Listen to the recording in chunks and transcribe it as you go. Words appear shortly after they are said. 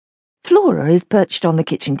Flora is perched on the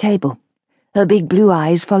kitchen table, her big blue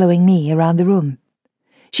eyes following me around the room.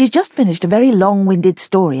 She's just finished a very long-winded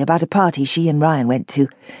story about a party she and Ryan went to,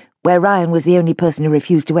 where Ryan was the only person who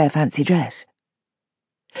refused to wear fancy dress.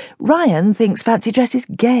 Ryan thinks fancy dress is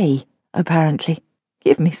gay, apparently.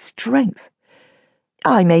 Give me strength.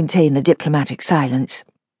 I maintain a diplomatic silence.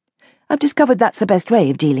 I've discovered that's the best way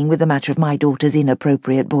of dealing with the matter of my daughter's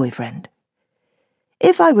inappropriate boyfriend.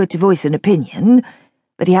 If I were to voice an opinion,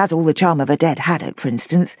 that he has all the charm of a dead haddock, for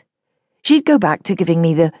instance, she'd go back to giving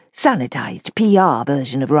me the sanitized PR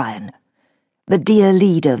version of Ryan. The dear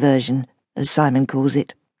leader version, as Simon calls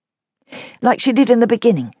it. Like she did in the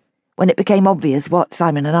beginning, when it became obvious what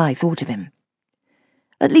Simon and I thought of him.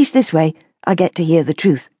 At least this way, I get to hear the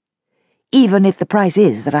truth, even if the price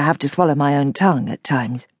is that I have to swallow my own tongue at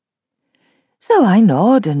times. So I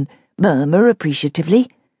nod and murmur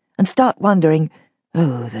appreciatively, and start wondering,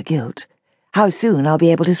 oh, the guilt, how soon I'll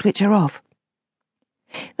be able to switch her off.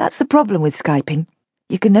 That's the problem with Skyping.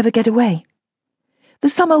 You can never get away.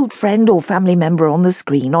 There's some old friend or family member on the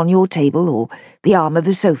screen on your table or the arm of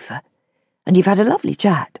the sofa, and you've had a lovely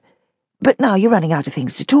chat, but now you're running out of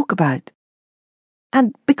things to talk about.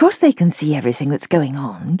 And because they can see everything that's going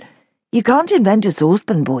on, you can't invent a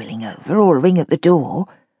saucepan boiling over or a ring at the door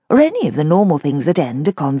or any of the normal things that end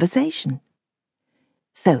a conversation.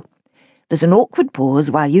 So, there's an awkward pause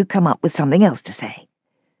while you come up with something else to say,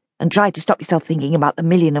 and try to stop yourself thinking about the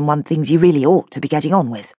 1,000,001 things you really ought to be getting on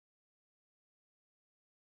with.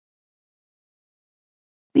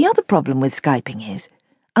 The other problem with Skyping is,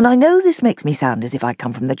 and I know this makes me sound as if I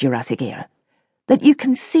come from the Jurassic era, that you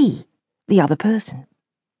can see the other person.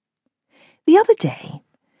 The other day,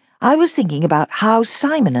 I was thinking about how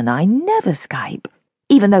Simon and I never Skype,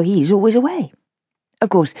 even though he's always away. Of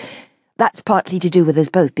course, that's partly to do with us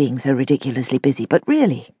both being so ridiculously busy, but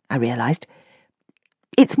really, I realised,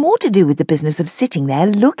 it's more to do with the business of sitting there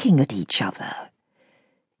looking at each other.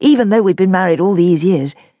 Even though we'd been married all these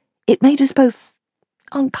years, it made us both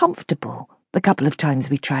uncomfortable the couple of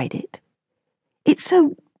times we tried it. It's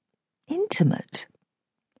so intimate.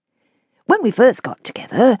 When we first got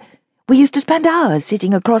together, we used to spend hours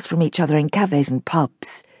sitting across from each other in cafes and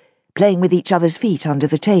pubs, playing with each other's feet under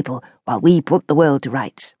the table while we put the world to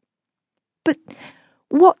rights. But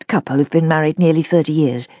what couple who've been married nearly 30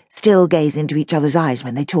 years still gaze into each other's eyes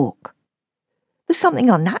when they talk? There's something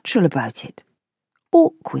unnatural about it.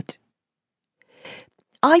 Awkward.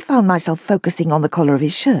 I found myself focusing on the collar of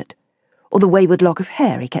his shirt, or the wayward lock of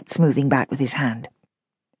hair he kept smoothing back with his hand.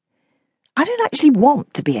 I don't actually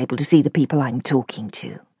want to be able to see the people I'm talking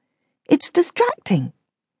to. It's distracting.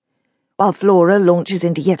 While Flora launches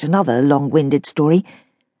into yet another long-winded story,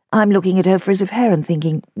 I'm looking at her frizz of hair and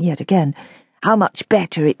thinking, yet again, how much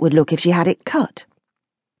better it would look if she had it cut.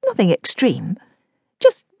 Nothing extreme,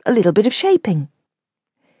 just a little bit of shaping.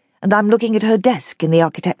 And I'm looking at her desk in the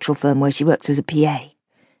architectural firm where she works as a PA,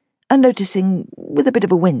 and noticing, with a bit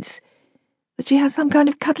of a wince, that she has some kind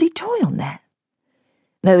of cuddly toy on there.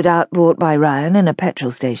 No doubt bought by Ryan in a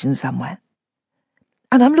petrol station somewhere.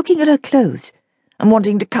 And I'm looking at her clothes and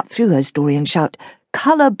wanting to cut through her story and shout,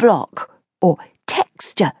 colour block, or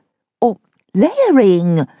texture, or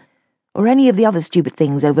layering, or any of the other stupid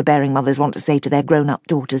things overbearing mothers want to say to their grown-up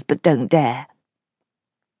daughters but don't dare.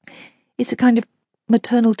 It's a kind of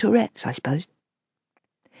maternal Tourette's, I suppose.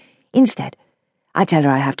 Instead, I tell her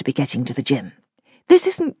I have to be getting to the gym. This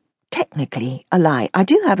isn't technically a lie. I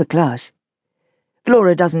do have a class.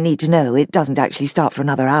 Flora doesn't need to know it doesn't actually start for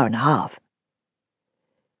another hour and a half.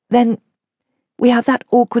 Then we have that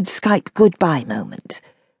awkward Skype goodbye moment,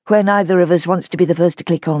 where neither of us wants to be the first to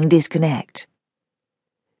click on disconnect.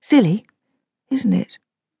 Silly, isn't it?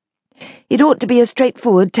 It ought to be a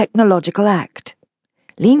straightforward technological act.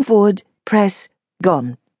 Lean forward, press,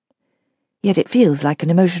 gone. Yet it feels like an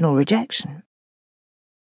emotional rejection.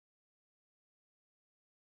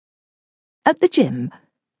 At the gym,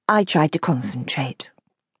 I tried to concentrate.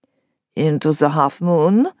 Into the half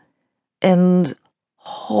moon, and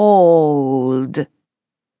hold.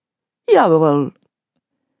 Yeah, well,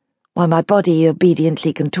 while my body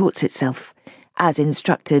obediently contorts itself, as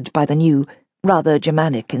instructed by the new, rather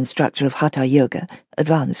Germanic instructor of Hatha Yoga,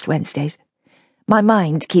 Advanced Wednesdays, my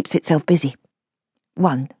mind keeps itself busy.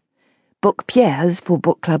 1. Book Pierre's for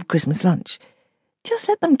book club Christmas lunch. Just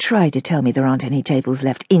let them try to tell me there aren't any tables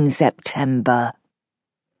left in September.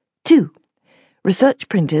 2. Research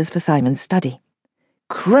printers for Simon's study.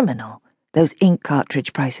 Criminal, those ink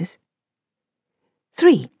cartridge prices.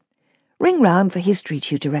 3. Ring round for history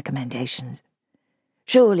tutor recommendations.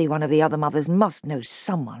 Surely one of the other mothers must know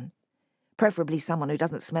someone, preferably someone who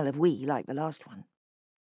doesn't smell of wee like the last one.